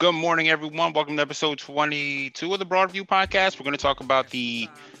Good morning, everyone. Welcome to episode 22 of the Broadview podcast. We're going to talk about the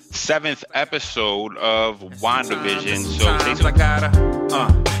seventh episode of WandaVision. So stay Sometimes I tuned. gotta,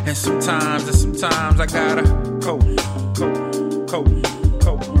 and sometimes I gotta coast.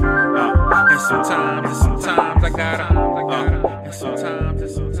 And sometimes I gotta, and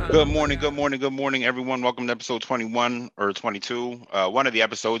sometimes. Good morning, everyone. Welcome to episode 21 or 22. One of the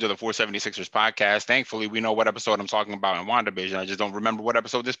episodes of the 476ers podcast. Thankfully, we know what episode I'm talking about in WandaVision. I just don't remember what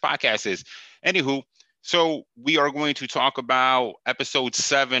episode this podcast is. Anywho, so we are going to talk about episode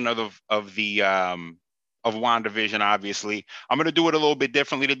 7 of WandaVision. Obviously, I'm going to do it a little bit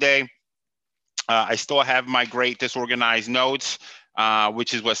differently today. I still have my great disorganized notes,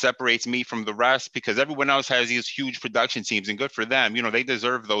 which is what separates me from the rest, because everyone else has these huge production teams, and good for them. You know, they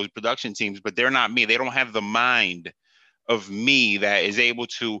deserve those production teams, but they're not me. They don't have the mind of me that is able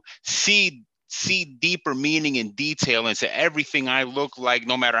to see deeper meaning and detail into everything I look like,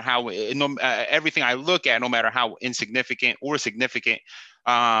 no matter how everything I look at, no matter how insignificant or significant.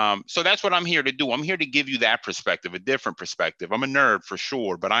 So that's what I'm here to do. I'm here to give you that perspective, a different perspective. I'm a nerd for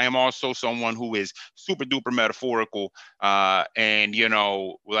sure, but I am also someone who is super duper metaphorical. And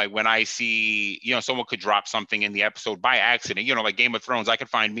like when I see, someone could drop something in the episode by accident, like Game of Thrones, I could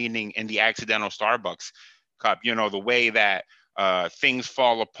find meaning in the accidental Starbucks cup. The way that things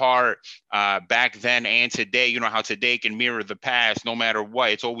fall apart back then and today. How today can mirror the past, no matter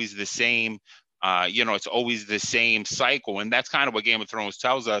what. It's always the same. It's always the same cycle, and that's kind of what Game of Thrones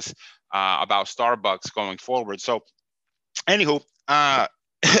tells us about Starbucks going forward. So, anywho, we're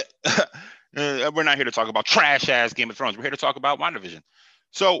not here to talk about trash ass Game of Thrones. We're here to talk about WandaVision.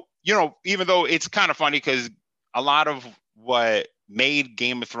 So, even though it's kind of funny because a lot of what made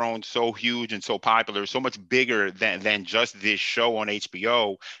Game of Thrones so huge and so popular, so much bigger than just this show on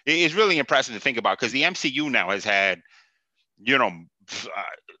HBO, is really impressive to think about, because the MCU now has had, you know,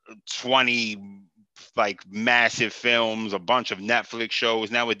 20 like massive films, a bunch of Netflix shows,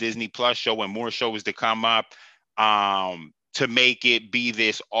 now a Disney Plus show, and more shows to come up, to make it be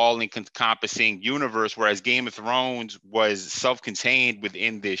this all-encompassing universe, whereas Game of Thrones was self-contained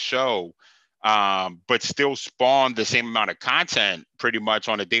within this show, but still spawned the same amount of content pretty much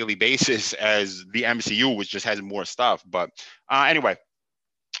on a daily basis as the MCU, which just has more stuff. But anyway,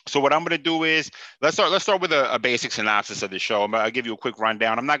 so what I'm going to do is let's start with a basic synopsis of the show. I'll give you a quick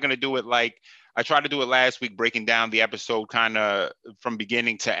rundown. I'm not going to do it like I tried to do it last week, breaking down the episode kind of from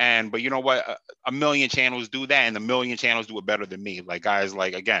beginning to end. But you know what? A million channels do that, and a million channels do it better than me. Like guys,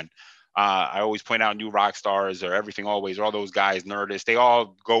 like again, I always point out New Rock Stars or Everything Always, or all those guys, Nerdist. They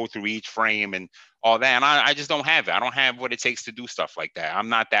all go through each frame and all that, and I just don't have it. I don't have what it takes to do stuff like that. I'm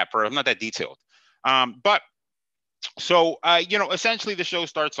not that I'm not that detailed. But so, essentially the show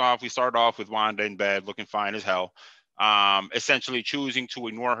starts off, we start off with Wanda in bed looking fine as hell, essentially choosing to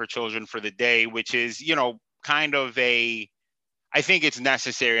ignore her children for the day, which is, kind of I think it's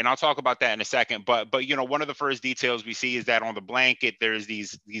necessary, and I'll talk about that in a second. But one of the first details we see is that on the blanket there's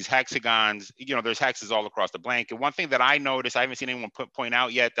these hexagons. There's hexes all across the blanket. One thing that I noticed, I haven't seen anyone point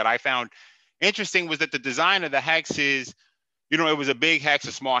out yet, that I found interesting, was that the design of the hexes, it was a big hex,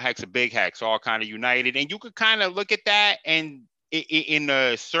 a small hex, a big hex, all kind of united. And you could kind of look at that, and in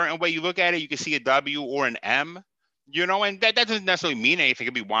a certain way you look at it, you can see a W or an M, and that doesn't necessarily mean anything. It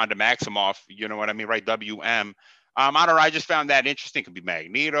could be Wanda Maximoff, you know what I mean, right? WM. I don't know. I just found that interesting. Could be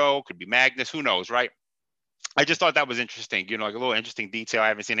Magneto, could be Magnus, who knows, right? I just thought that was interesting, like a little interesting detail I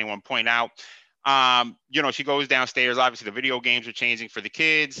haven't seen anyone point out. She goes downstairs. Obviously, the video games are changing for the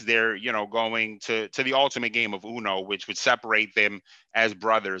kids. They're, going to the ultimate game of Uno, which would separate them as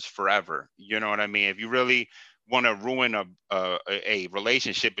brothers forever. You know what I mean? If you really want to ruin a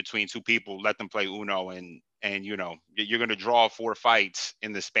relationship between two people, let them play Uno, and you're going to draw 4 fights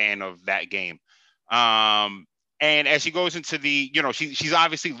in the span of that game. And as she goes into she's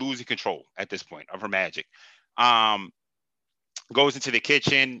obviously losing control at this point of her magic. Goes into the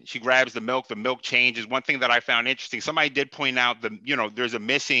kitchen, she grabs the milk changes. One thing that I found interesting, somebody did point out there's a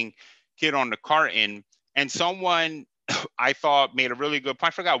missing kid on the carton, and someone I thought made a really good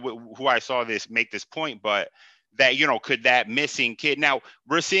point. I forgot who I saw make this point, but that, could that missing kid, now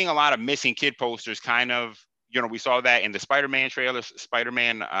we're seeing a lot of missing kid posters, kind of, we saw that in the Spider-Man trailer,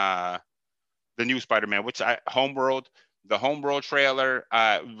 the new Spider-Man, which Homeworld, the Homeworld trailer,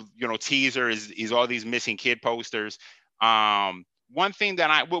 teaser is all these missing kid posters. One thing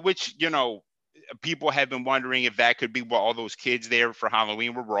that which people have been wondering if that could be what all those kids there for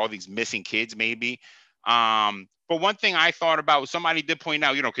Halloween were all these missing kids, maybe. But one thing I thought about, somebody did point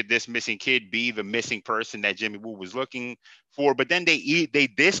out, could this missing kid be the missing person that Jimmy Woo was looking for? But then they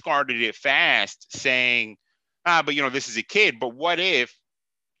discarded it fast, saying, but this is a kid. But what if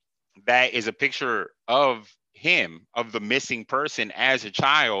that is a picture of him, of the missing person as a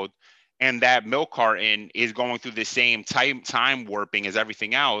child, and that milk carton is going through the same time warping as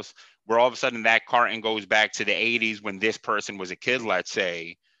everything else, where all of a sudden that carton goes back to the 80s when this person was a kid, let's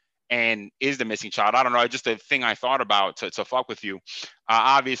say, and is the missing child. I don't know. Just a thing I thought about to fuck with you.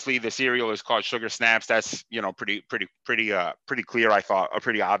 Obviously, the cereal is called Sugar Snaps. That's, you know, pretty clear. I thought a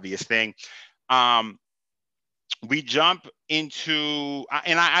pretty obvious thing. Um, we jump into,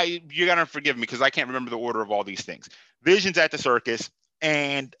 and you gotta forgive me because I can't remember the order of all these things. Vision's at the circus,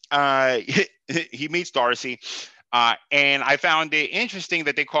 and he meets Darcy. And I found it interesting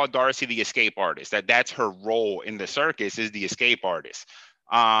that they call Darcy the escape artist. That's her role in the circus, is the escape artist.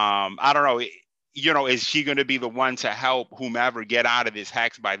 I don't know, you know, is she going to be the one to help whomever get out of this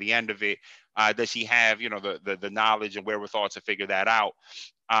hex by the end of it? Does she have, you know, the knowledge and wherewithal to figure that out?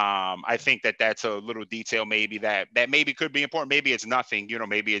 I think that's a little detail maybe that maybe could be important. Maybe it's nothing, you know,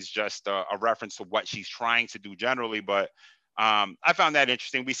 maybe it's just a reference to what she's trying to do generally. But I found that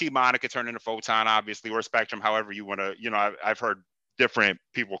interesting. We see Monica turn into Photon, obviously, or Spectrum, however you want to, you know, I've heard different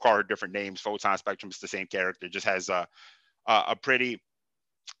people call her different names. Photon, Spectrum, it's the same character, just has a pretty,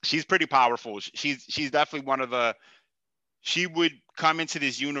 she's pretty powerful. She's definitely one of the, she would come into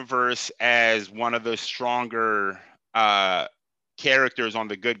this universe as one of the stronger characters on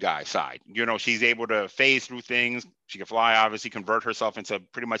the good guy side. You know, she's able to phase through things. She can fly, obviously, convert herself into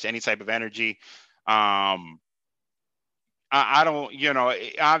pretty much any type of energy. I don't, you know,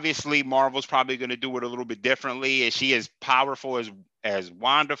 obviously Marvel's probably going to do it a little bit differently. Is she as powerful as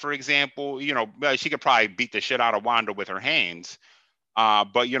Wanda, for example? You know, she could probably beat the shit out of Wanda with her hands.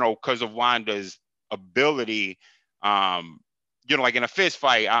 But you know, because of Wanda's ability, you know, like in a fist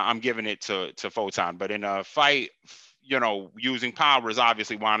fight, I'm giving it to Photon. But in a fight, you know, using powers,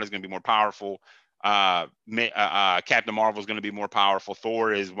 obviously Wanda's going to be more powerful. Captain Marvel is going to be more powerful.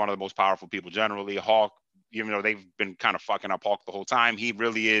 Thor is one of the most powerful people generally. Hulk, even though they've been kind of fucking up Hulk the whole time, he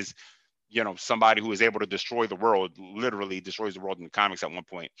really is, you know, somebody who is able to destroy the world. Literally destroys the world in the comics at one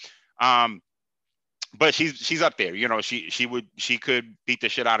point. But she's up there. You know, she could beat the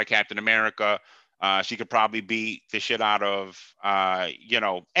shit out of Captain America. She could probably beat the shit out of you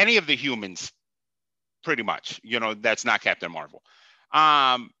know, any of the humans, pretty much. You know, that's not Captain Marvel.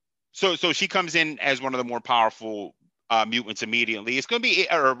 So she comes in as one of the more powerful mutants immediately. It's going to be,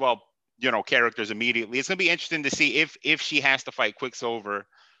 or well, you know, characters immediately. It's going to be interesting to see if she has to fight Quicksilver,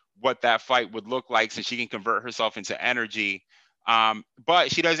 what that fight would look like, since she can convert herself into energy.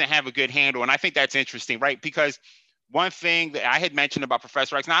 But she doesn't have a good handle, and I think that's interesting, right? Because one thing that I had mentioned about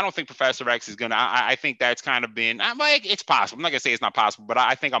Professor X, now I don't think Professor X is gonna. I think that's kind of been. I'm like, it's possible. I'm not gonna say it's not possible, but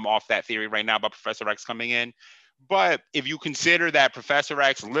I think I'm off that theory right now about Professor X coming in. But if you consider that Professor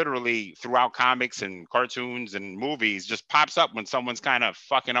X literally throughout comics and cartoons and movies just pops up when someone's kind of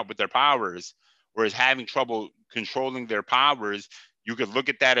fucking up with their powers or is having trouble controlling their powers, you could look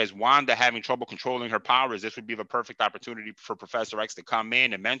at that as Wanda having trouble controlling her powers. This would be the perfect opportunity for Professor X to come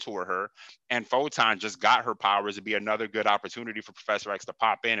in and mentor her. And Photon just got her powers. It'd be another good opportunity for Professor X to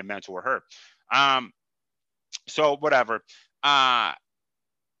pop in and mentor her. So whatever.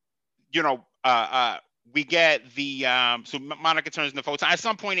 You know, we get the so Monica turns into Photon. At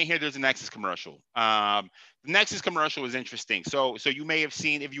some point in here, there's a Nexus commercial. The Nexus commercial is interesting. So you may have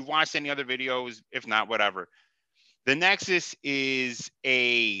seen, if you watched any other videos, if not, whatever. The Nexus is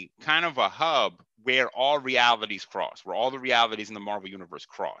a kind of a hub where all realities cross, where all the realities in the Marvel universe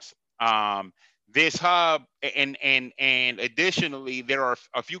cross. This hub, and additionally, there are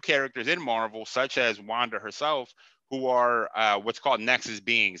a few characters in Marvel, such as Wanda herself, who are what's called Nexus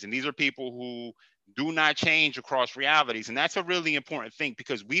beings, and these are people who do not change across realities, and that's a really important thing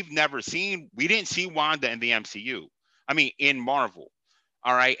because we didn't see Wanda in the MCU. I mean, in Marvel.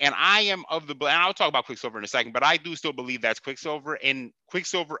 All right. And I am of the, and I'll talk about Quicksilver in a second, but I do still believe that's Quicksilver. And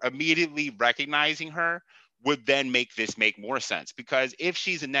Quicksilver immediately recognizing her would then make this make more sense. Because if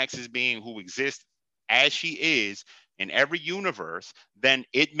she's a Nexus being who exists as she is in every universe, then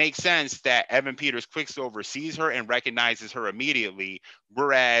it makes sense that Evan Peters Quicksilver sees her and recognizes her immediately.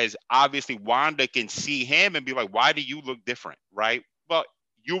 Whereas obviously Wanda can see him and be like, why do you look different? Right. Well,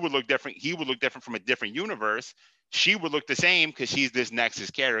 you would look different. He would look different from a different universe. She would look the same because she's this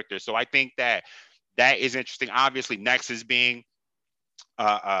Nexus character. So I think that is interesting. Obviously, Nexus being,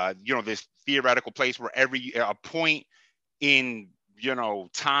 you know, this theoretical place where a point in, you know,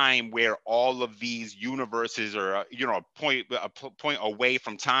 time where all of these universes are, you know, a point away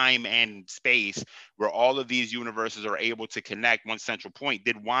from time and space where all of these universes are able to connect one central point.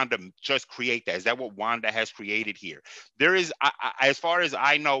 Did Wanda just create that? Is that what Wanda has created here? There is, as far as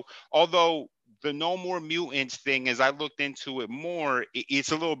I know, although the no more mutants thing, as I looked into it more,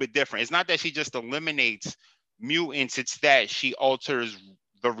 it's a little bit different. It's not that she just eliminates mutants, it's that she alters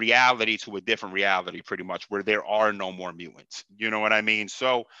the reality to a different reality, pretty much, where there are no more mutants. You know what I mean?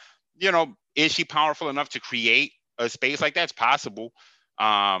 So, is she powerful enough to create a space like that's possible?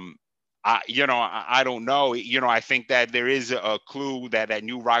 I don't know. I think that there is a clue that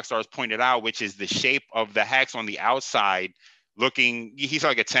new Rockstar's pointed out, which is the shape of the hex on the outside. He's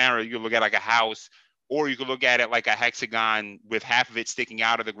like a tower. You could look at like a house, or you could look at it like a hexagon with half of it sticking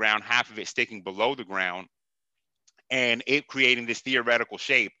out of the ground, half of it sticking below the ground, and it creating this theoretical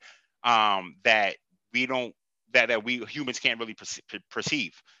shape that we don't that we humans can't really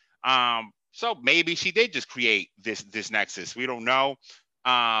perceive. So maybe she did just create this nexus. We don't know.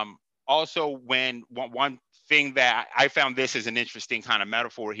 Also, when one thing that I found, this is an interesting kind of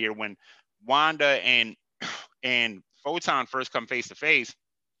metaphor here, when Wanda and Photon first come face to face.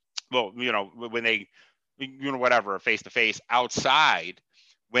 Well, when they, whatever, face to face outside.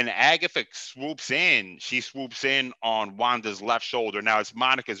 When Agatha swoops in, she swoops in on Wanda's left shoulder. Now it's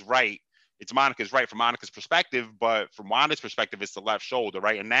Monica's right. It's Monica's right from Monica's perspective, but from Wanda's perspective, it's the left shoulder,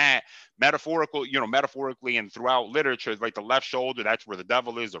 right? And that metaphorically and throughout literature, right, the left shoulder, that's where the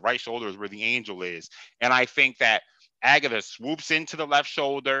devil is. The right shoulder is where the angel is. And I think that Agatha swoops into the left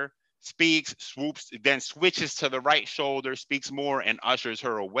shoulder, speaks, swoops, then switches to the right shoulder, speaks more, and ushers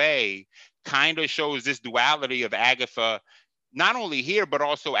her away. Kind of shows this duality of Agatha, not only here, but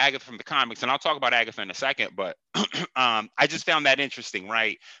also Agatha from the comics. And I'll talk about Agatha in a second, but I just found that interesting,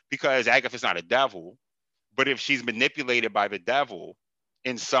 right? Because Agatha's not a devil, but if she's manipulated by the devil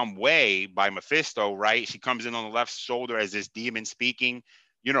in some way, by Mephisto, right? She comes in on the left shoulder as this demon speaking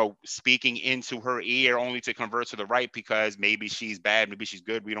into her ear, only to convert to the right because maybe she's bad, maybe she's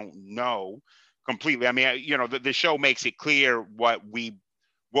good. We don't know completely. I mean, the show makes it clear what we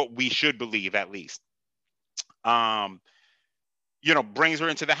should believe, at least. Brings her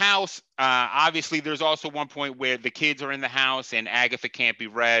into the house. Obviously, there's also one point where the kids are in the house and Agatha can't be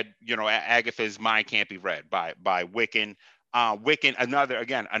read. Agatha's mind can't be read by Wiccan. Wiccan,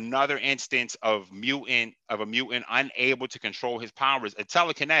 another instance of a mutant unable to control his powers, a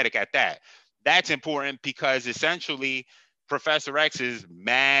telekinetic at that. That's important because essentially Professor X is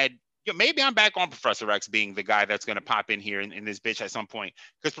mad. Maybe I'm back on Professor X being the guy that's going to pop in here in this bitch at some point,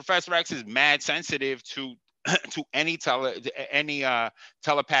 because Professor X is mad sensitive to any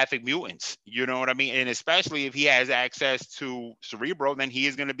telepathic mutants. You know what I mean? And especially if he has access to Cerebro, then he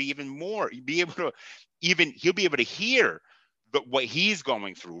is going to be he'll be able to hear what he's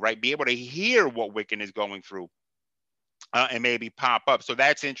going through, right? Be able to hear what Wiccan is going through, and maybe pop up. So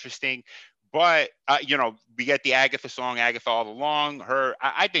that's interesting. But we get the Agatha song, Agatha All Along.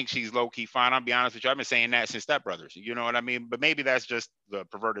 I think she's low key fine. I'll be honest with you. I've been saying that since Step Brothers. You know what I mean? But maybe that's just the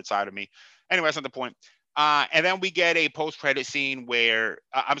perverted side of me. Anyway, that's not the point. And then we get a post-credit scene where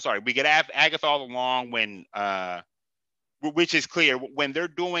we get Agatha All Along, when which is clear when they're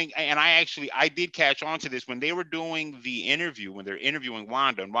doing, and I did catch on to this when they were doing the interview, when they're interviewing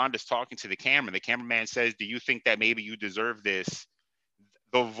Wanda and Wanda's talking to the camera. The cameraman says, "Do you think that maybe you deserve this?"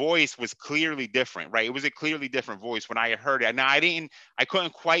 The voice was clearly different, right? It was a clearly different voice when I had heard it. Now I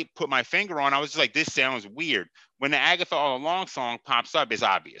couldn't quite put my finger on. I was just like, this sounds weird. When the Agatha All Along song pops up, it's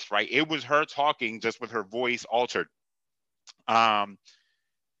obvious, right? It was her talking, just with her voice altered. Before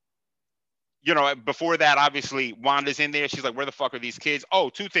that, obviously, Wanda's in there. She's like, where the fuck are these kids? Oh,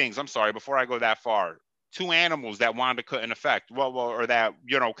 two things. I'm sorry, before I go that far. Two animals that Wanda couldn't affect. Or that,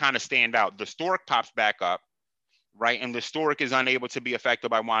 kind of stand out. The stork pops back up. Right, and the stork is unable to be affected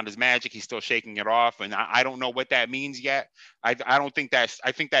by Wanda's magic. He's still shaking it off, and I don't know what that means yet. I don't think that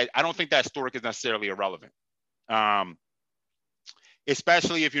stork is necessarily irrelevant,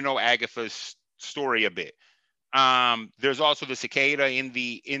 especially if you know Agatha's story a bit. There's also the cicada in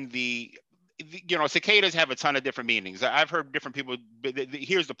the cicadas have a ton of different meanings. I've heard different people. But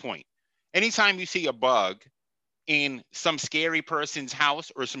here's the point: anytime you see a bug in some scary person's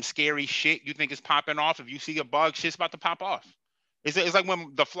house or some scary shit you think is popping off, if you see a bug, shit's about to pop off. It's like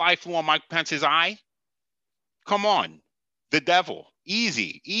when the fly flew on Mike Pence's eye. Come on, the devil.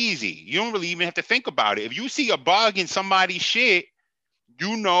 Easy. You don't really even have to think about it. If you see a bug in somebody's shit,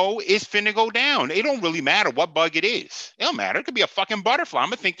 it's finna go down. It don't really matter what bug it is. It don't matter. It could be a fucking butterfly. I'm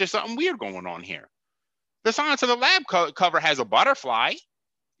gonna think there's something weird going on here. The Silence of the Lab cover has a butterfly.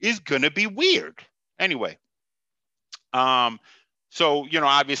 Is gonna be weird. Anyway. So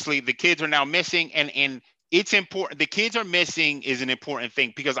obviously the kids are now missing, and it's important. The kids are missing is an important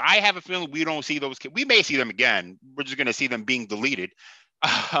thing, because I have a feeling we don't see those kids. We may see them again. We're just going to see them being deleted,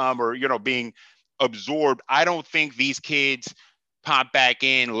 or being absorbed. I don't think these kids pop back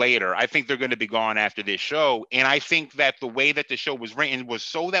in later. I think they're going to be gone after this show. And I think that the way that the show was written was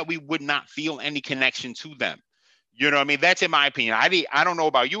so that we would not feel any connection to them. You know what I mean? That's in my opinion. I don't know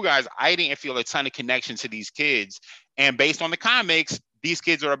about you guys. I didn't feel a ton of connection to these kids. And based on the comics, these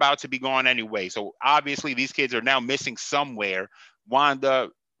kids are about to be gone anyway. So obviously these kids are now missing somewhere. Wanda,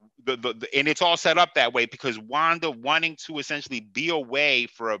 and it's all set up that way because Wanda wanting to essentially be away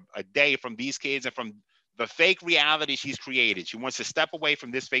for a day from these kids and from the fake reality she's created. She wants to step away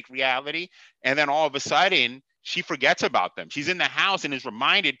from this fake reality. And then all of a sudden, she forgets about them. She's in the house and is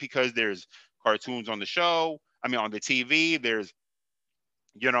reminded because there's cartoons on the show. I mean, on the TV, there's,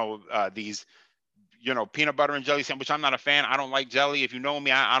 these, peanut butter and jelly sandwich. I'm not a fan. I don't like jelly. If you know me,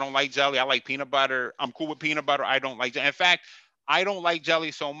 I don't like jelly. I like peanut butter. I'm cool with peanut butter. I don't like jelly. In fact, I don't like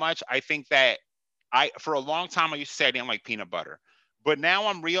jelly so much. I think that for a long time, I used to say I didn't like peanut butter. But now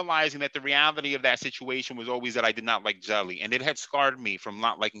I'm realizing that the reality of that situation was always that I did not like jelly. And it had scarred me from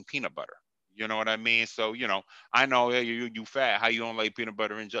not liking peanut butter. You know what I mean? So, I know you fat. How you don't like peanut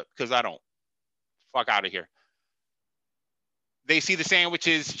butter and jelly? Because I don't. Fuck out of here. They see the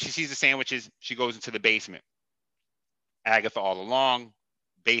sandwiches. She sees the sandwiches. She goes into the basement. Agatha all along.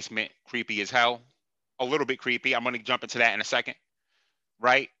 Basement, creepy as hell. A little bit creepy. I'm going to jump into that in a second.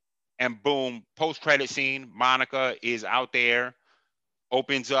 Right? And boom, post-credit scene. Monica is out there,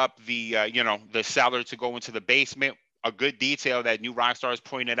 opens up the cellar to go into the basement. A good detail that New Rockstars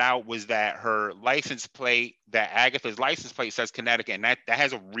pointed out was that her license plate, that Agatha's license plate says Connecticut, and that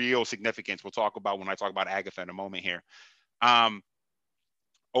has a real significance. We'll talk about when I talk about Agatha in a moment here.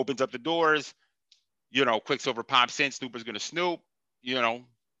 Opens up the doors, Quicksilver pops in, Snooper's gonna snoop,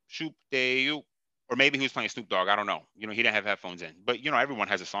 shoop they you. Or maybe he was playing Snoop Dogg. I don't know. He didn't have headphones in. But, everyone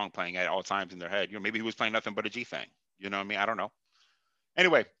has a song playing at all times in their head. Maybe he was playing nothing but a G thing. You know what I mean? I don't know.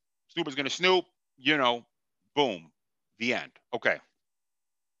 Anyway, Snooper's going to snoop, boom, the end. Okay.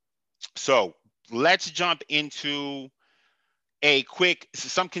 So let's jump into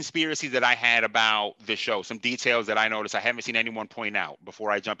some conspiracies that I had about the show, some details that I noticed I haven't seen anyone point out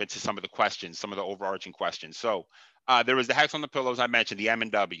before I jump into some of the questions, some of the overarching questions. So there was the hex on the pillows I mentioned, the M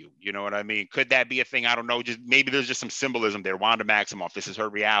and W. You know what I mean? Could that be a thing? I don't know. Just maybe there's just some symbolism there. Wanda Maximoff, this is her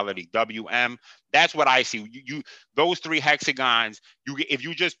reality. WM, that's what I see. Those three hexagons. If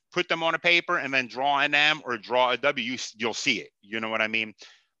you just put them on a paper and then draw an M or draw a W, you'll see it. You know what I mean?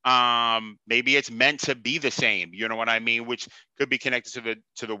 Maybe it's meant to be the same. You know what I mean? Which could be connected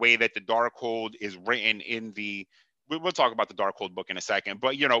to the way that the Darkhold is written in the. We'll talk about the Darkhold book in a second,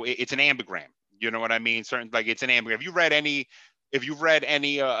 but it's an ambigram. You know what I mean? It's an ambigram. If you've read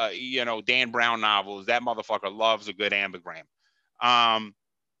any Dan Brown novels, that motherfucker loves a good ambigram.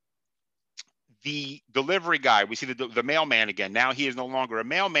 The delivery guy, we see the mailman again. Now he is no longer a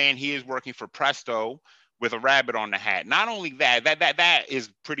mailman. He is working for Presto with a rabbit on the hat. Not only that is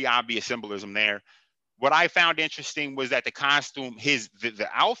pretty obvious symbolism there. What I found interesting was that the costume, the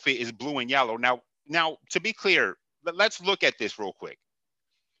outfit is blue and yellow. Now to be clear, let's look at this real quick.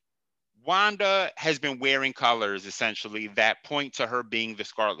 Wanda has been wearing colors essentially that point to her being the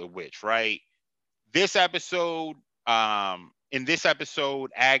Scarlet Witch, right? This episode, in this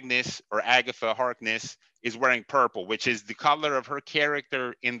episode, Agnes or Agatha Harkness is wearing purple, which is the color of her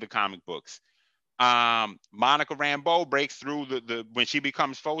character in the comic books. Monica Rambeau breaks through when she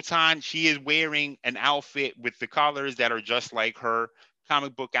becomes Photon, she is wearing an outfit with the colors that are just like her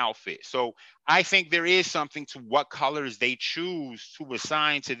comic book outfit. So I think there is something to what colors they choose to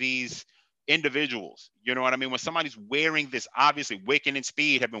assign to these individuals. You know what I mean? When somebody's wearing this, obviously Wiccan and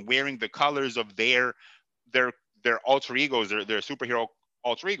Speed have been wearing the colors of their alter egos, their superhero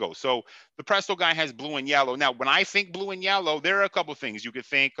alter egos. So the Presto guy has blue and yellow. Now, when I think blue and yellow, there are a couple of things you could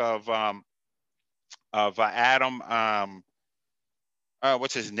think of Adam.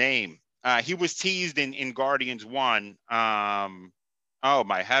 What's his name? He was teased in Guardians 1. Oh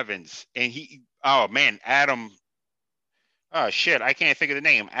my heavens! And Adam. Oh shit! I can't think of the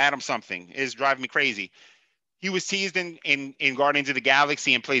name. Adam something is driving me crazy. He was teased in Guardians of the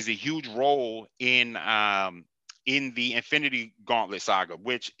Galaxy and plays a huge role in the Infinity Gauntlet saga,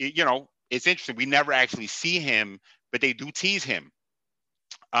 which it's interesting. We never actually see him, but they do tease him.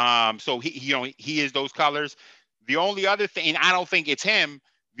 So he is those colors. The only other thing, I don't think it's him.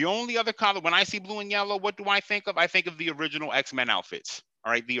 The only other color, when I see blue and yellow, what do I think of? I think of the original X-Men outfits.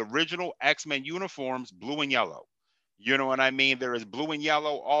 All right, the original X-Men uniforms, blue and yellow. You know what I mean? There is blue and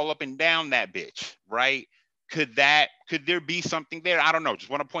yellow all up and down that bitch, right? Could there be something there? I don't know.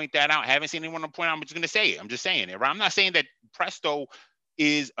 Just want to point that out. I haven't seen anyone point out. I'm just going to say it. I'm just saying it. Right? I'm not saying that Presto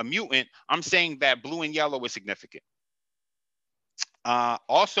is a mutant. I'm saying that blue and yellow is significant.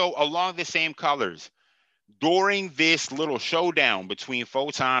 Also, along the same colors, During this little showdown between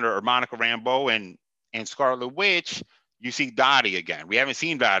Photon or Monica Rambeau and Scarlet Witch, you see Dottie again. We haven't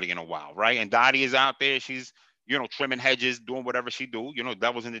seen Dottie in a while, right? And Dottie is out there. She's, trimming hedges, doing whatever she do.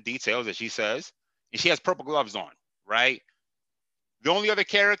 Devil's in the details, as she says. And she has purple gloves on, right? The only other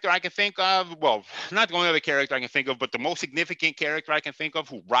character I can think of, well, not the only other character I can think of, but the most significant character I can think of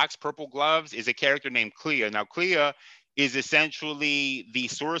who rocks purple gloves is a character named Clea. Now, Clea is essentially the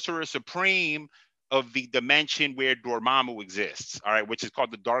Sorcerer Supreme of the dimension where Dormammu exists, all right, which is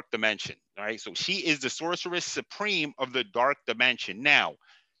called the Dark Dimension, all right? So she is the Sorceress Supreme of the Dark Dimension. Now,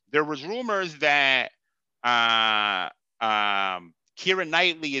 there was rumors that Keira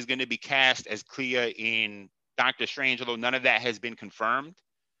Knightley is going to be cast as Clea in Doctor Strange, although none of that has been confirmed.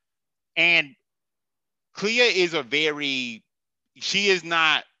 And Clea is she is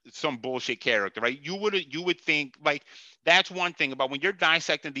not some bullshit character, right? You would think, like, that's one thing about when you're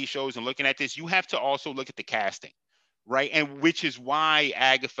dissecting these shows and looking at this, you have to also look at the casting, right? And which is why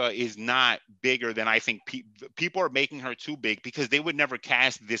Agatha is not bigger than I think people are making her too big, because they would never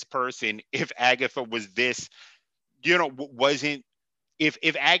cast this person if Agatha was this, wasn't.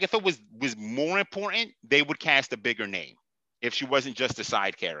 If Agatha was more important, they would cast a bigger name. If she wasn't just a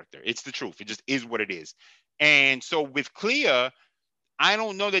side character, it's the truth. It just is what it is. And so with Clea, I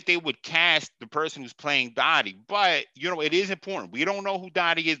don't know that they would cast the person who's playing Dottie, but it is important. We don't know who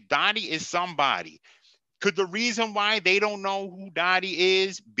Dottie is. Dottie is somebody. Could the reason why they don't know who Dottie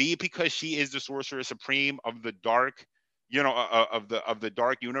is be because she is the Sorcerer Supreme of the dark, of the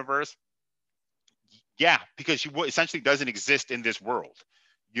dark universe? Yeah, because she essentially doesn't exist in this world.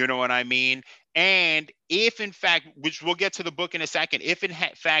 You know what I mean? And if in fact, which we'll get to the book in a second, if in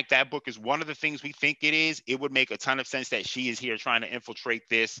fact that book is one of the things we think it is, it would make a ton of sense that she is here trying to infiltrate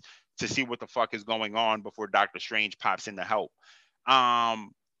this to see what the fuck is going on before Doctor Strange pops in to help.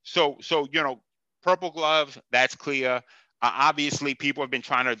 So purple gloves, that's Clea. Obviously, people have been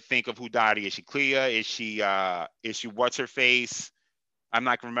trying to think of who Dottie is. Is she Clea? Is she what's her face? I'm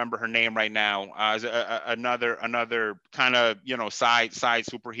not gonna remember her name right now. Another kind of side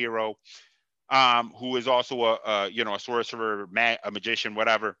superhero, who is also a sorcerer, a magician,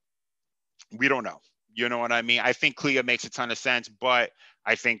 whatever. We don't know. You know what I mean? I think Clea makes a ton of sense, but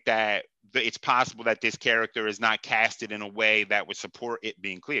I think that it's possible that this character is not casted in a way that would support it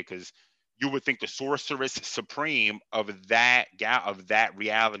being Clea, because you would think the sorceress supreme of that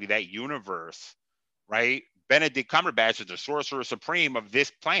reality, that universe, right? Benedict Cumberbatch is the sorcerer supreme of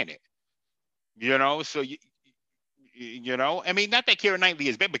this planet. So I mean, not that Keira Knightley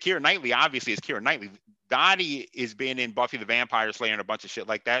is big, but Keira Knightley obviously is Keira Knightley. Dottie has been in Buffy the Vampire Slayer and a bunch of shit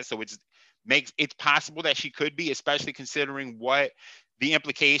like that, so it's possible that she could be, especially considering what the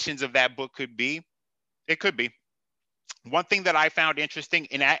implications of that book could be. It could be. One thing that I found interesting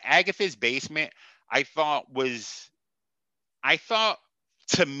in Agatha's basement, I thought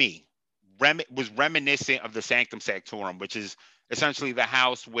to me was reminiscent of the Sanctum Sanctorum, which is essentially the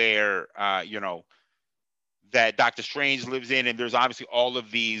house where that Doctor Strange lives in, and there's obviously all of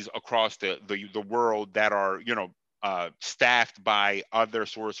these across the world that are staffed by other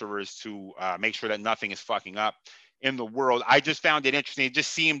sorcerers to make sure that nothing is fucking up in the world. I just found it interesting. It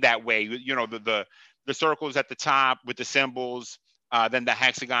just seemed that way. The circles at the top with the symbols, then the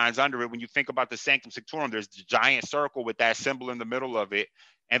hexagons under it. When you think about the Sanctum Sanctorum, there's the giant circle with that symbol in the middle of it.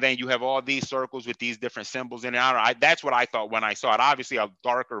 And then you have all these circles with these different symbols in it. That's what I thought when I saw it. Obviously, a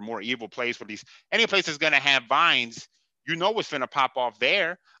darker, more evil place for these. Any place that's going to have vines, what's going to pop off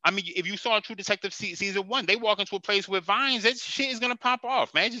there. I mean, if you saw True Detective season 1, they walk into a place with vines, that shit is going to pop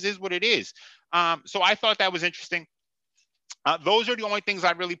off, man. It just is what it is. So I thought that was interesting. Those are the only things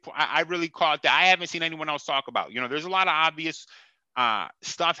I really caught that I haven't seen anyone else talk about. There's a lot of obvious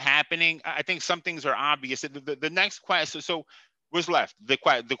stuff happening. I think some things are obvious. The next question, so what's left? The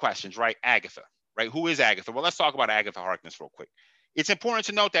questions, right? Agatha, right? Who is Agatha? Well, let's talk about Agatha Harkness real quick. It's important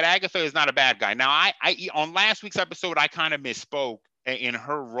to note that Agatha is not a bad guy. Now, I on last week's episode, I kind of misspoke in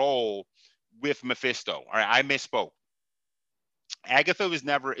her role with Mephisto. All right, I misspoke. Agatha is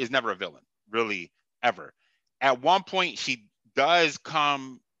never a villain, really, ever. At one point, she does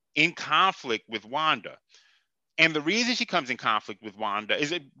come in conflict with Wanda. And the reason she comes in conflict with Wanda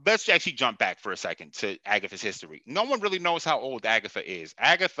is let's actually jump back for a second to Agatha's history. No one really knows how old Agatha is.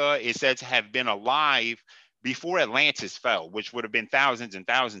 Agatha is said to have been alive before Atlantis fell, which would have been thousands and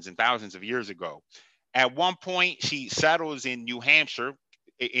thousands and thousands of years ago. At one point, she settles in New Hampshire,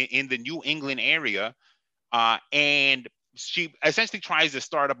 in the New England area, and she essentially tries to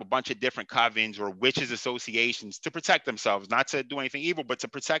start up a bunch of different covens or witches associations to protect themselves, not to do anything evil, but to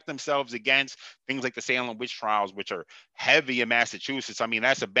protect themselves against things like the Salem witch trials, which are heavy in Massachusetts. I mean,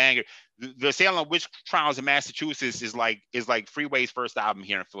 that's a banger. The Salem witch trials in Massachusetts is like Freeway's first album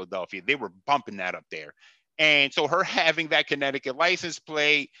here in Philadelphia. They were bumping that up there. And so her having that Connecticut license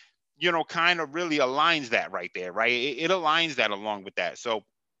plate, kind of really aligns that right there, right? It aligns that along with that.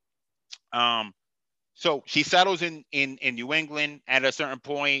 Um, so she settles in New England at a certain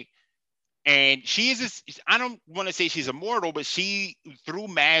point, and she is this, I don't want to say she's immortal, but she through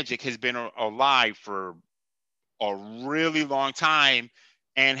magic has been alive for a really long time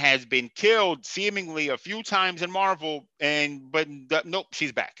and has been killed seemingly a few times in Marvel, but nope,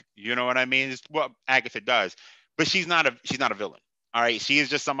 she's back. You know what I mean? It's what Agatha does, but she's not a villain. All right, she is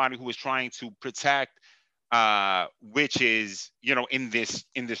just somebody who is trying to protect witches, in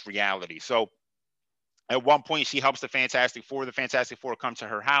this reality. So at one point, she helps the Fantastic Four. The Fantastic Four come to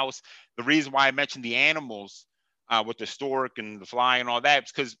her house. The reason why I mentioned the animals with the stork and the fly and all that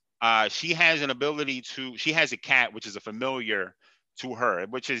is because she has an ability to. She has a cat, which is a familiar to her.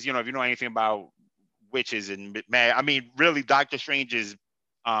 Which is, if you know anything about witches and man, I mean, really, Doctor Strange's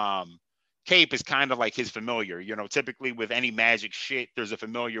um, cape is kind of like his familiar. Typically with any magic shit, there's a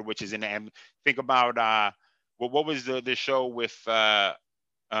familiar which is in. And think about what was the show with uh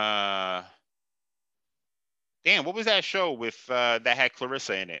damn, what was that show with that had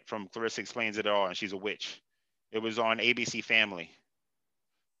Clarissa in it from Clarissa Explains It All, and she's a witch. It was on ABC Family,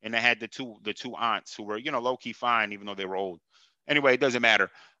 and it had the two aunts who were low key fine even though they were old. Anyway, it doesn't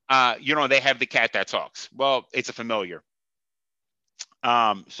matter. They have the cat that talks. Well, it's a familiar.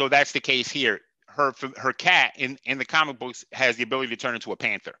 So that's the case here. Her cat in the comic books has the ability to turn into a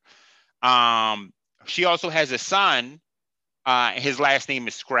panther. She also has a son. His last name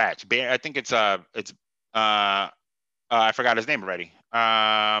is Scratch. I think I forgot his name already.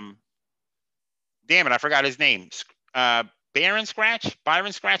 Damn it, I forgot his name. Byron Scratch?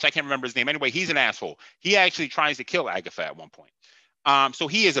 I can't remember his name. Anyway, he's an asshole. He actually tries to kill Agatha at one point. So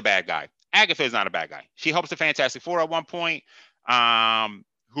he is a bad guy. Agatha is not a bad guy. She helps the Fantastic Four at one point.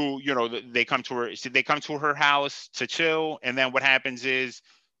 Who they come to her. They come to her house to chill, and then what happens is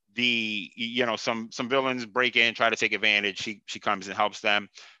some villains break in, try to take advantage. She comes and helps them.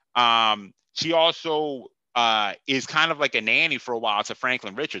 She also is kind of like a nanny for a while to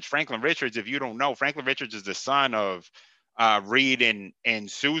Franklin Richards. Franklin Richards, if you don't know, Franklin Richards is the son of Reed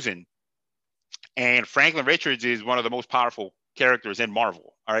and Susan. And Franklin Richards is one of the most powerful characters in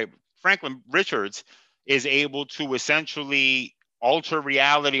Marvel. All right. Franklin Richards is able to essentially alter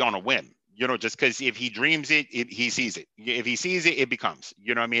reality on a whim, just because if he dreams it, he sees it. If he sees it, it becomes,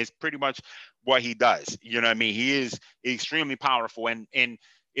 what I mean? It's pretty much what he does. What I mean? He is extremely powerful. And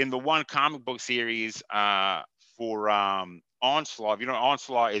in the one comic book series for Onslaught,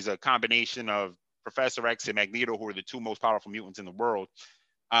 Onslaught is a combination of Professor X and Magneto, who are the two most powerful mutants in the world.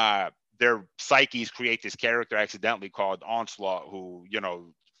 Their psyches create this character accidentally called Onslaught, who,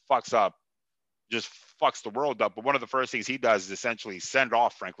 just fucks the world up. But one of the first things he does is essentially send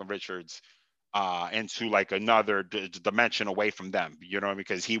off Franklin Richards into like another dimension away from them,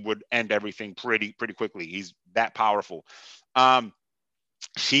 because he would end everything pretty quickly. He's that powerful.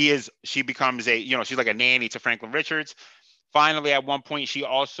 She becomes she's like a nanny to Franklin Richards. Finally, at one point, she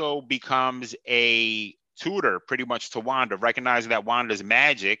also becomes a tutor pretty much to Wanda, recognizing that Wanda's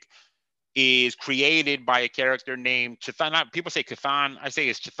magic is created by a character named Chthon. People say Chthon. I say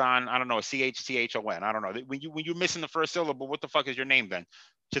it's Chthon. I don't know. Chthon. I don't know. When you're missing the first syllable, what the fuck is your name then?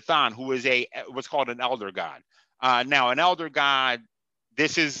 Chthon, who is what's called an elder god. Now, an elder god.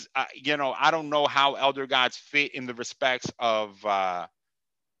 This is I don't know how elder gods fit in the respects of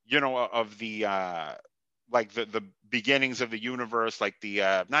of the like the beginnings of the universe, like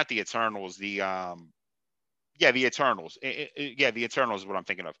the not the Eternals, the the Eternals. The Eternals is what I'm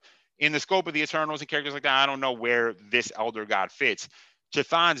thinking of. In the scope of the Eternals and characters like that, I don't know where this elder god fits.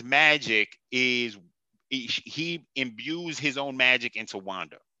 Chthon's magic is he imbues his own magic into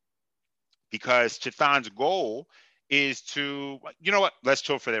Wanda, because Chthon's goal is to, let's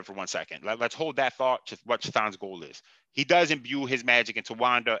chill for there for 1 second. Let's hold that thought, what Chthon's goal is. He does imbue his magic into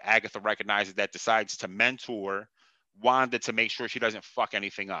Wanda. Agatha recognizes that, decides to mentor Wanda to make sure she doesn't fuck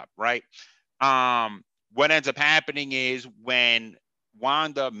anything up, right? What ends up happening is when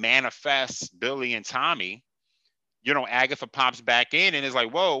Wanda manifests Billy and Tommy, Agatha pops back in and is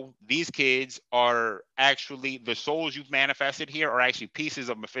like, whoa, these kids are actually, the souls you've manifested here are actually pieces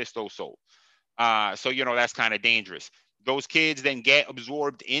of Mephisto's soul. So, that's kind of dangerous. Those kids then get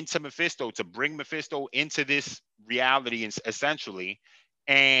absorbed into Mephisto to bring Mephisto into this reality, essentially.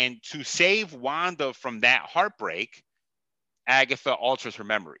 And to save Wanda from that heartbreak, Agatha alters her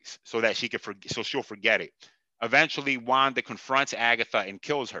memories so that so she'll forget it. Eventually, Wanda confronts Agatha and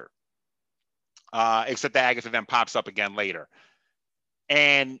kills her. Except that Agatha then pops up again later.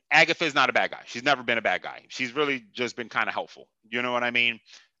 And Agatha is not a bad guy. She's never been a bad guy. She's really just been kind of helpful. You know what I mean?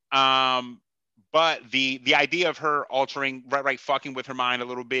 But the idea of her altering, right, fucking with her mind a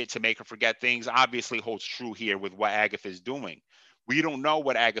little bit to make her forget things obviously holds true here with what Agatha is doing. We don't know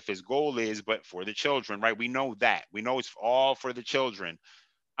what Agatha's goal is, but for the children, right? We know that. We know it's all for the children.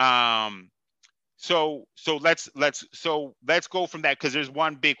 So let's go from that, because there's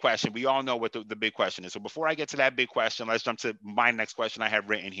one big question. We all know what the big question is. So before I get to that big question, let's jump to my next question I have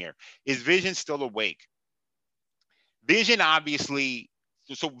written here. Is Vision still awake? Vision obviously,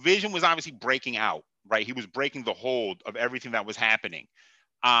 so Vision was obviously breaking out, right? He was breaking the hold of everything that was happening.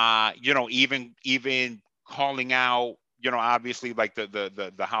 Even calling out, obviously, like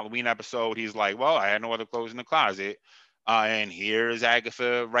the Halloween episode, he's like, well, I had no other clothes in the closet. And here's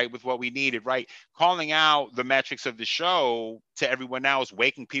Agatha, right, with what we needed, right? Calling out the metrics of the show to everyone else,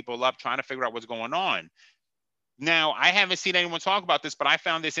 waking people up, trying to figure out what's going on. Now, I haven't seen anyone talk about this, but I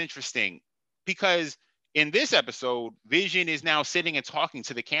found this interesting because in this episode, Vision is now sitting and talking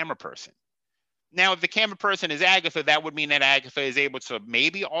to the camera person. Now, if the camera person is Agatha, that would mean that Agatha is able to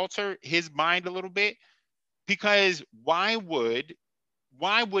maybe alter his mind a little bit. Because why would,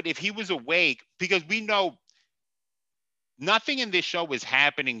 if he was awake, because we know nothing in this show is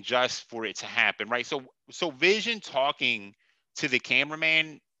happening just for it to happen, right? So Vision talking to the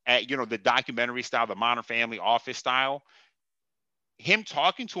cameraman at, the documentary style, the Modern Family Office style, him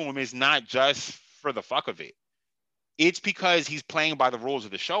talking to him is not just for the fuck of it. It's because he's playing by the rules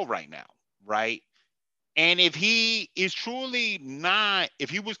of the show right now, right? And if he is truly not, if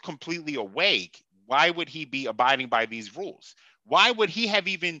he was completely awake, why would he be abiding by these rules? Why would he have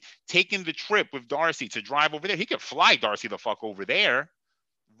even taken the trip with Darcy to drive over there? He could fly Darcy the fuck over there,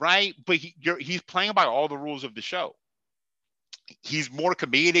 right? But he's playing by all the rules of the show. He's more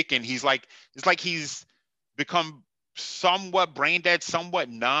comedic, and it's like he's become somewhat brain dead, somewhat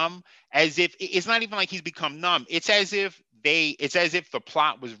numb, as if it's not even like he's become numb. It's as if the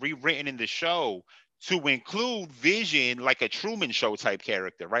plot was rewritten in the show to include Vision like a Truman Show type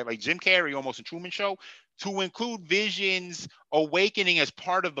character, right? Like Jim Carrey almost in Truman Show, to include Vision's awakening as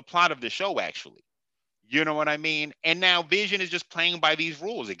part of the plot of the show, actually. You know what I mean? And now Vision is just playing by these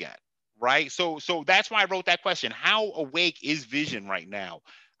rules again, right? So that's why I wrote that question. How awake is Vision right now?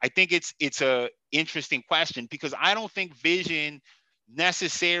 I think it's a interesting question, because I don't think Vision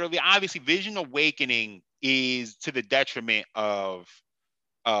necessarily, obviously Vision awakening is to the detriment of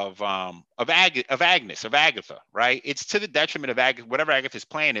Agatha, right? It's to the detriment of Agatha, whatever Agatha's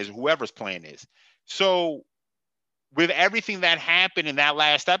plan is, whoever's plan is. So with everything that happened in that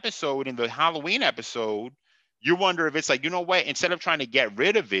last episode, in the Halloween episode, you wonder if it's like, you know what, instead of trying to get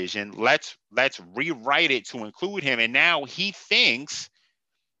rid of Vision, let's rewrite it to include him. And now he thinks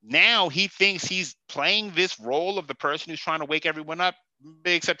he's playing this role of the person who's trying to wake everyone up,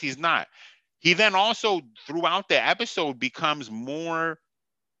 except he's not. He then also, throughout the episode, becomes more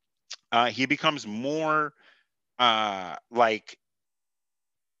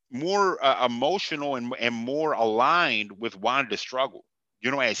more emotional and more aligned with Wanda's struggle.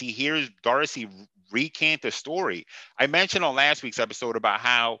 As he hears Darcy recant the story. I mentioned on last week's episode about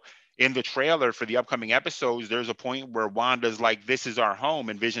how in the trailer for the upcoming episodes, there's a point where Wanda's like, "This is our home,"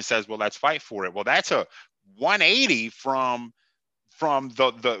 and Vision says, "Well, let's fight for it." Well, that's a 180 from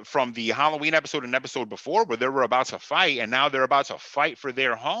the Halloween episode and episode before, where they were about to fight, and now they're about to fight for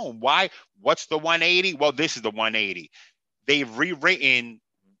their home. Why? What's the 180? Well, this is the 180. They've rewritten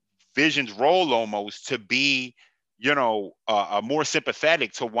Vision's role almost to be, more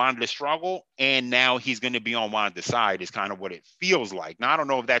sympathetic to Wanda's struggle, and now he's going to be on Wanda's side, is kind of what it feels like. Now, I don't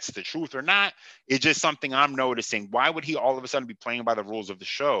know if that's the truth or not. It's just something I'm noticing. Why would he all of a sudden be playing by the rules of the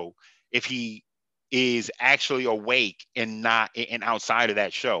show if he is actually awake and not and outside of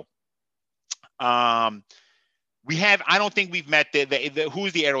that show? I don't think we've met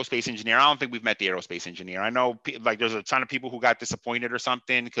who's the aerospace engineer. I don't think we've met the aerospace engineer. I know like there's a ton of people who got disappointed or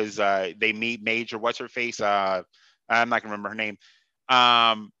something because they meet Major, what's her face? I'm not gonna remember her name.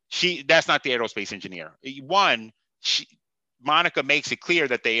 That's not the aerospace engineer. Monica makes it clear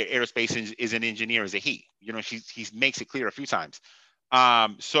that the aerospace is an engineer, is a he. He makes it clear a few times.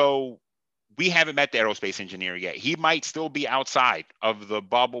 So we haven't met the aerospace engineer yet. He might still be outside of the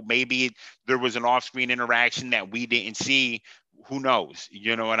bubble. Maybe there was an off-screen interaction that we didn't see. Who knows?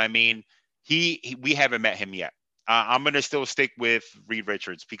 You know what I mean? We haven't met him yet. I'm going to still stick with Reed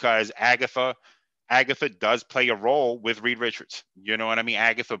Richards, because Agatha does play a role with Reed Richards. You know what I mean?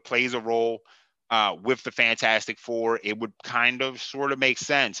 Agatha plays a role with the Fantastic Four, it would kind of sort of make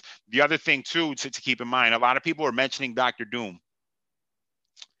sense. The other thing, too, to keep in mind, a lot of people are mentioning Doctor Doom,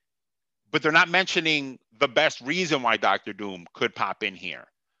 but they're not mentioning the best reason why Doctor Doom could pop in here.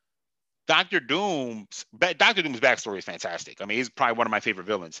 Doctor Doom's backstory is fantastic. I mean, he's probably one of my favorite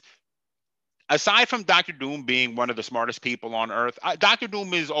villains. Aside from Doctor Doom being one of the smartest people on Earth, Doctor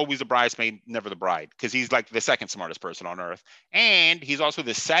Doom is always the bridesmaid, never the bride, because he's like the second smartest person on Earth. And he's also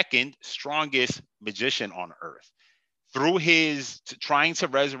the second strongest magician on Earth. Through his trying to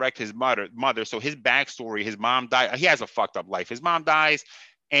resurrect his mother, so his backstory, his mom died. He has a fucked up life. His mom dies,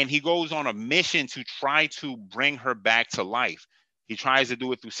 and he goes on a mission to try to bring her back to life. He tries to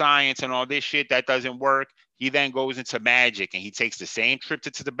do it through science and all this shit. That doesn't work. He then goes into magic, and he takes the same trip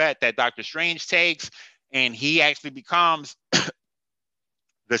to Tibet that Doctor Strange takes, and he actually becomes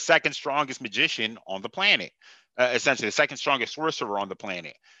the second strongest magician on the planet, essentially the second strongest sorcerer on the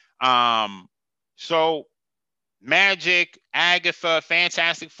planet. So Magic, Agatha,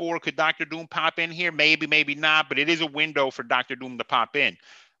 Fantastic Four. Could Doctor Doom pop in here? Maybe, maybe not, but it is a window for Doctor Doom to pop in.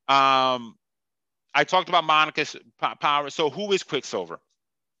 I talked about Monica's power. So who is Quicksilver?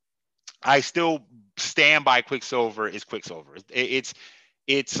 I still stand by Quicksilver is Quicksilver. I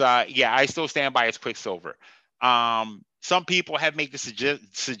still stand by it's Quicksilver. Some people have made the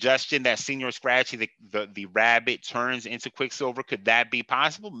suggestion that Senior Scratchy, the rabbit, turns into Quicksilver. Could that be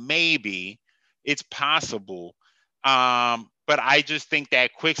possible? Maybe. It's possible. But I just think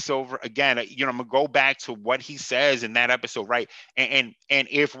that Quicksilver, again, I'm gonna go back to what he says in that episode, right? And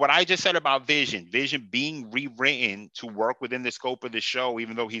if what I just said about Vision being rewritten to work within the scope of the show,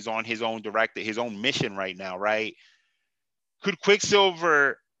 even though he's on his own mission right now, right? Could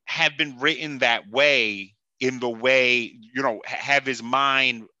Quicksilver have been written that way, in the way, have his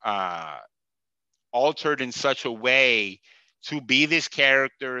mind altered in such a way to be this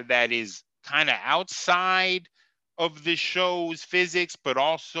character that is kind of outside of the show's physics, but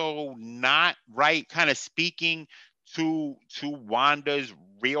also not, right, kind of speaking to Wanda's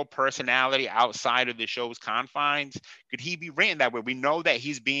real personality outside of the show's confines? Could he be written that way? We know that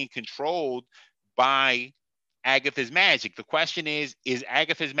he's being controlled by Agatha's magic. The question is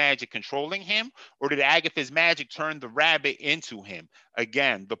Agatha's magic controlling him, or did Agatha's magic turn the rabbit into him?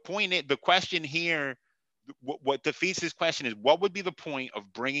 Again, the question here, what defeats this question is, what would be the point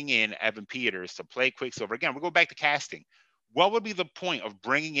of bringing in Evan Peters to play Quicksilver? Again, we'll go back to casting. What would be the point of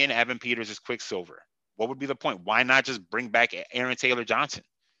bringing in Evan Peters as Quicksilver? What would be the point? Why not just bring back Aaron Taylor Johnson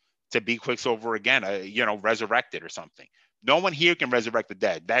to be Quicksilver again, resurrected or something? No one here can resurrect the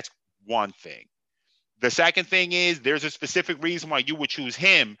dead. That's one thing. The second thing is, there's a specific reason why you would choose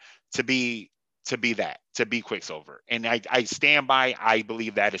him to be Quicksilver. And I stand by, I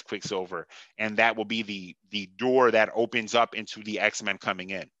believe that is Quicksilver. And that will be the door that opens up into the X-Men coming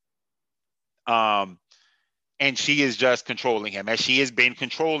in. And she is just controlling him, as she has been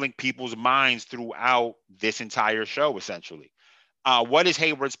controlling people's minds throughout this entire show, essentially. What is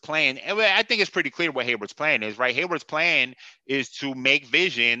Hayward's plan? I think it's pretty clear what Hayward's plan is, right? Hayward's plan is to make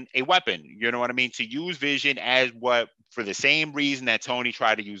Vision a weapon. You know what I mean? To use Vision for the same reason that Tony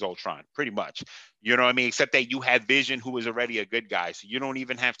tried to use Ultron, pretty much. You know what I mean? Except that you have Vision, who is already a good guy. So you don't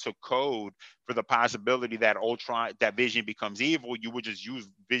even have to code for the possibility that Vision becomes evil. You would just use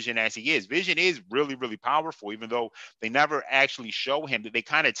Vision as he is. Vision is really, really powerful, even though they never actually show him. That they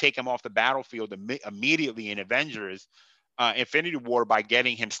kind of take him off the battlefield immediately in Avengers Infinity War by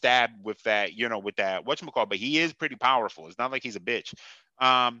getting him stabbed with that whatchamacallit, but he is pretty powerful. It's not like he's a bitch.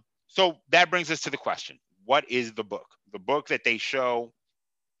 So that brings us to the question: what is the book? The book that they show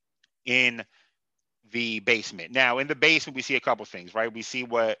in the basement. Now, in the basement, we see a couple things, right? We see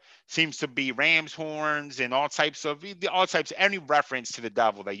what seems to be ram's horns and all types, any reference to the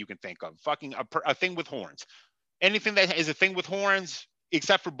devil that you can think of. Fucking a thing with horns. Anything that is a thing with horns,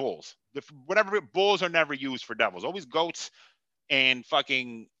 except for bulls. Bulls are never used for devils. Always goats and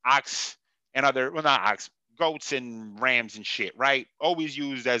fucking ox and goats and rams and shit, right? Always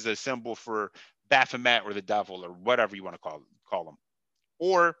used as a symbol for Baphomet or the devil or whatever you want to call them.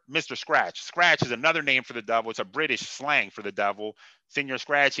 Or Mr. Scratch. Scratch is another name for the devil. It's a British slang for the devil. Senior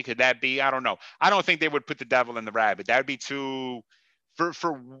Scratchy, could that be? I don't know. I don't think they would put the devil in the rabbit. That would be too...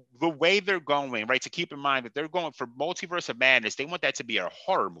 For the way they're going, right? To keep in mind that they're going for Multiverse of Madness, they want that to be a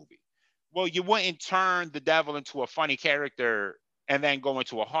horror movie. Well, you wouldn't turn the devil into a funny character and then go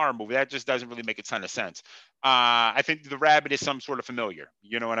into a horror movie. That just doesn't really make a ton of sense. I think the rabbit is some sort of familiar.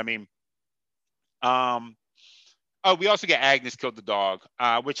 You know what I mean? We also get Agnes killed the dog,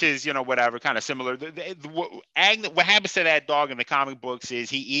 which is, whatever, kind of similar. What happens to that dog in the comic books is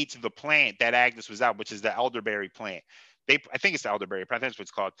he eats the plant that Agnes was out, which is the elderberry plant. I think it's elderberry, I think that's what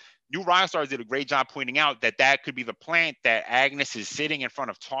it's called. New Rockstars did a great job pointing out that that could be the plant that Agnes is sitting in front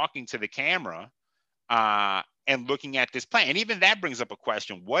of talking to the camera and looking at this plant. And even that brings up a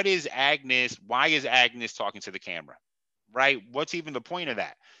question. What is Agnes? Why is Agnes talking to the camera? Right? What's even the point of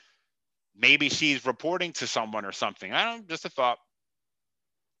that? Maybe she's reporting to someone or something. I don't, just a thought.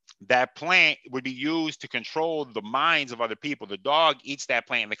 That plant would be used to control the minds of other people. The dog eats that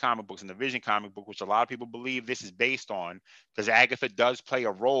plant in the comic books, in the Vision comic book, which a lot of people believe this is based on, because Agatha does play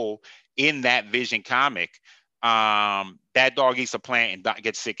a role in that Vision comic. That dog eats a plant and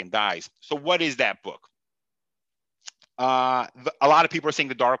gets sick and dies. So what is that book? A lot of people are saying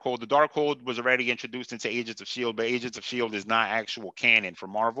the Darkhold. The Darkhold was already introduced into Agents of S.H.I.E.L.D., but Agents of S.H.I.E.L.D. is not actual canon for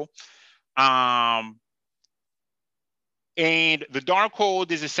Marvel. And the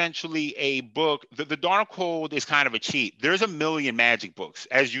Darkhold is essentially a book. The Darkhold is kind of a cheat. There's a million magic books,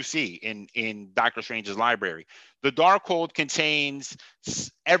 as you see in Doctor Strange's library. The Darkhold contains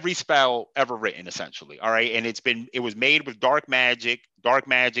every spell ever written, essentially. All right, and it was made with dark magic,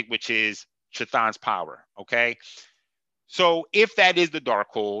 which is Chthon's power. Okay, so if that is the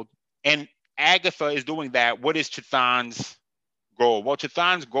Darkhold, and Agatha is doing that, what is Chthon's goal? Well,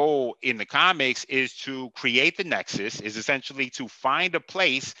 Chthon's goal in the comics is to create the Nexus, is essentially to find a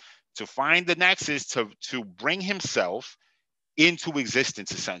place, to find the Nexus, to bring himself into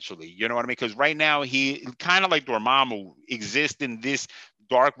existence, essentially. You know what I mean? Because right now he kind of like Dormammu exists in this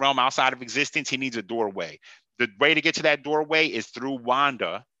dark realm outside of existence. He needs a doorway. The way to get to that doorway is through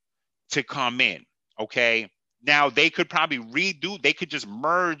Wanda to come in. Okay. Now they could probably they could just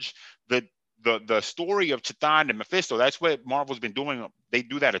merge the story of Chthon and Mephisto. That's what Marvel's been doing. They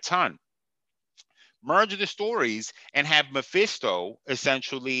do that a ton. Merge the stories and have Mephisto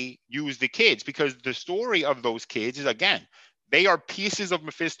essentially use the kids, because the story of those kids is, again, they are pieces of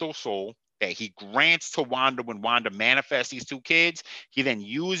Mephisto's soul that he grants to Wanda when Wanda manifests these two kids. He then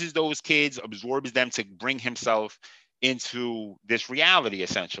uses those kids, absorbs them to bring himself into this reality,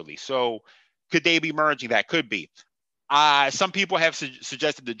 essentially. So could they be merging that? Could be. Some people have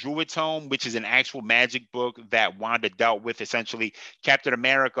suggested the Druid Tome, which is an actual magic book that Wanda dealt with. Essentially, Captain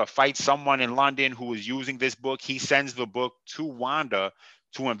America fights someone in London who is using this book. He sends the book to Wanda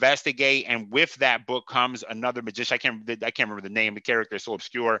to investigate, and with that book comes another magician. I can't remember the name. The character is so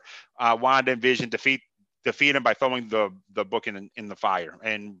obscure. Wanda and Vision defeat him by throwing the book in the fire,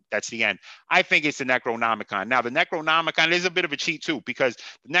 and that's the end. I think it's the Necronomicon. Now, the Necronomicon is a bit of a cheat too, because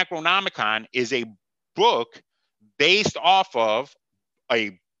the Necronomicon is a book based off of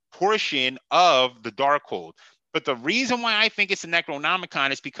a portion of the Darkhold. But the reason why I think it's a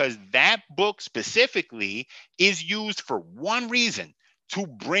Necronomicon is because that book specifically is used for one reason: to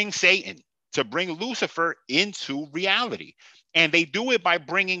bring Satan, to bring Lucifer into reality. And they do it by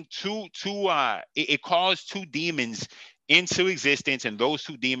bringing it calls two demons into existence, and those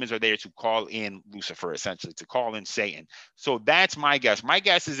two demons are there to call in Lucifer, essentially, to call in Satan. So that's my guess. My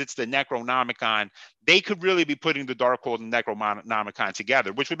guess is it's the Necronomicon. They could really be putting the Darkhold and Necronomicon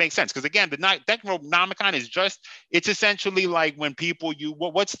together, which would make sense. Because again, the Necronomicon is it's essentially like when people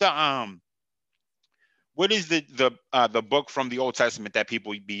what is the book from the Old Testament that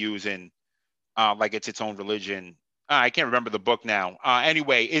people be using like it's its own religion? I can't remember the book now.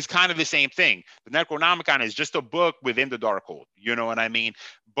 Anyway, it's kind of the same thing. The Necronomicon is just a book within the Darkhold. You know what I mean?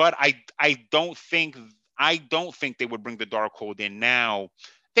 But I don't think they would bring the Darkhold in now.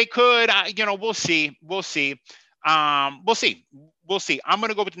 They could. We'll see. We'll see. We'll see. I'm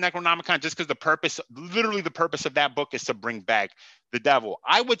gonna go with the Necronomicon just because literally the purpose of that book is to bring back the devil.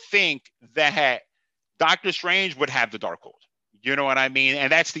 I would think that Doctor Strange would have the Darkhold. You know what I mean?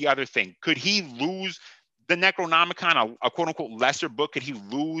 And that's the other thing. Could he lose the Necronomicon, a quote unquote lesser book? Could he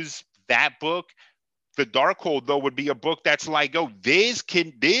lose that book? The Darkhold, though, would be a book that's like, oh, this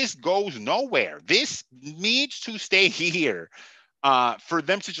goes nowhere. This needs to stay here. For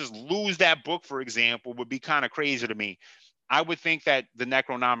them to just lose that book, for example, would be kind of crazy to me. I would think that the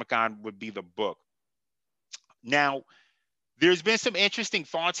Necronomicon would be the book. Now, there's been some interesting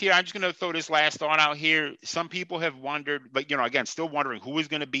thoughts here. I'm just going to throw this last thought out here. Some people have wondered, but again, still wondering who is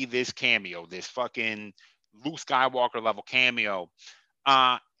going to be this cameo, this fucking Luke Skywalker level cameo.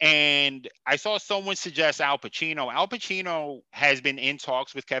 And I saw someone suggest Al Pacino. Al Pacino has been in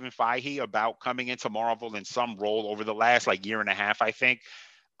talks with Kevin Feige about coming into Marvel in some role over the last year and a half, I think.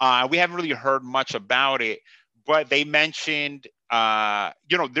 We haven't really heard much about it, but they mentioned,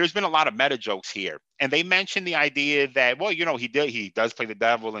 there's been a lot of meta jokes here. And they mentioned the idea that, well, he does play the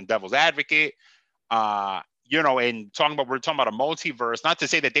devil in Devil's Advocate. And we're talking about a multiverse. Not to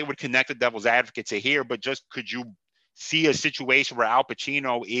say that they would connect the Devil's Advocate to here, but just could you see a situation where Al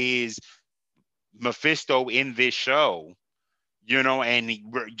Pacino is Mephisto in this show, and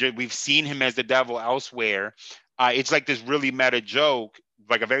we've seen him as the devil elsewhere. It's like this really meta joke,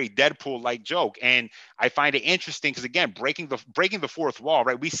 like a very Deadpool-like joke, and I find it interesting because, again, breaking the fourth wall,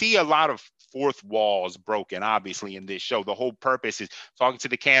 right? We see a lot of fourth walls broken, obviously, in this show. The whole purpose is talking to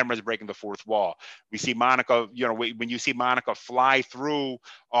the cameras, breaking the fourth wall. We see Monica, when you see Monica fly through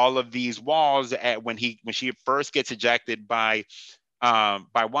all of these walls when she first gets ejected by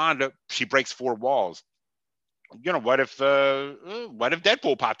Wanda, she breaks four walls. What if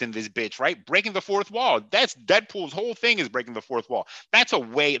Deadpool popped in this bitch, right? Breaking the fourth wall. That's Deadpool's whole thing, is breaking the fourth wall. That's a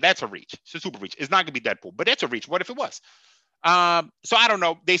reach. It's a super reach. It's not gonna be Deadpool, but that's a reach. What if it was? So I don't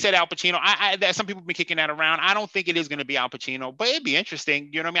know. They said Al Pacino. Some people have been kicking that around. I don't think it is going to be Al Pacino, but it'd be interesting.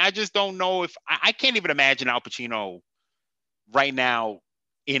 You know what I mean? I just don't know if I can't even imagine Al Pacino right now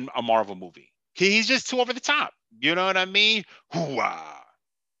in a Marvel movie. He's just too over the top. You know what I mean? Hoo-ah.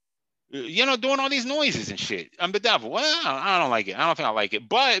 Doing all these noises and shit. I'm the devil. Well, I don't like it. I don't think I like it.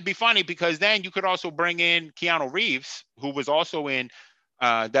 But it'd be funny because then you could also bring in Keanu Reeves, who was also in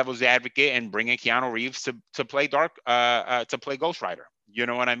Devil's Advocate, and bring in Keanu Reeves to play to play Ghost Rider. You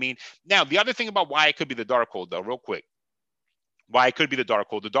know what I mean? Now, the other thing about why it could be the Darkhold, though, real quick. Why it could be the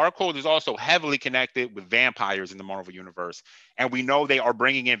Darkhold. The Darkhold is also heavily connected with vampires in the Marvel Universe. And we know they are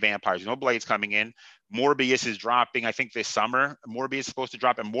bringing in vampires. Blade's coming in. Morbius is dropping, I think, this summer. Morbius is supposed to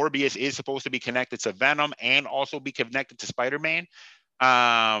drop, and Morbius is supposed to be connected to Venom and also be connected to Spider-Man.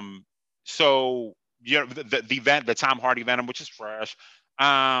 So, the Tom Hardy Venom, which is fresh.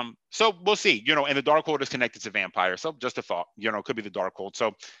 So we'll see, and the Darkhold is connected to vampire. So just a thought, it could be the Darkhold.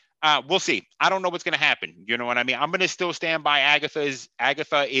 So we'll see. I don't know what's going to happen. You know what I mean? I'm going to still stand by Agatha is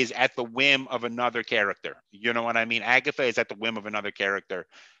at the whim of another character. You know what I mean? Agatha is at the whim of another character.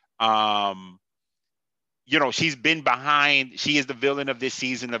 She's been behind. She is the villain of this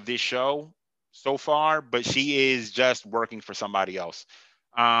season of this show so far, but she is just working for somebody else.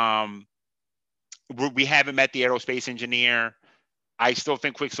 We haven't met the aerospace engineer. I still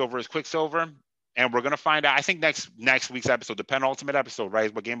think Quicksilver is Quicksilver, and we're going to find out. I think next week's episode, the penultimate episode, right,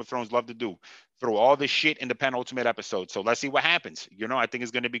 is what Game of Thrones love to do. Throw all this shit in the penultimate episode. So let's see what happens. I think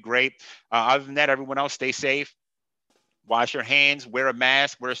it's going to be great. Other than that, everyone else, stay safe. Wash your hands. Wear a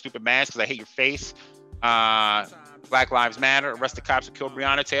mask. Wear a stupid mask because I hate your face. Black Lives Matter. Arrest the cops who killed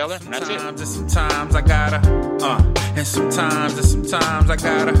Breonna Taylor. And that's it. Sometimes I gotta, and sometimes I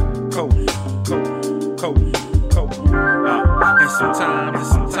gotta cope. And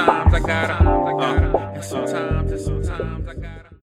sometimes I gotta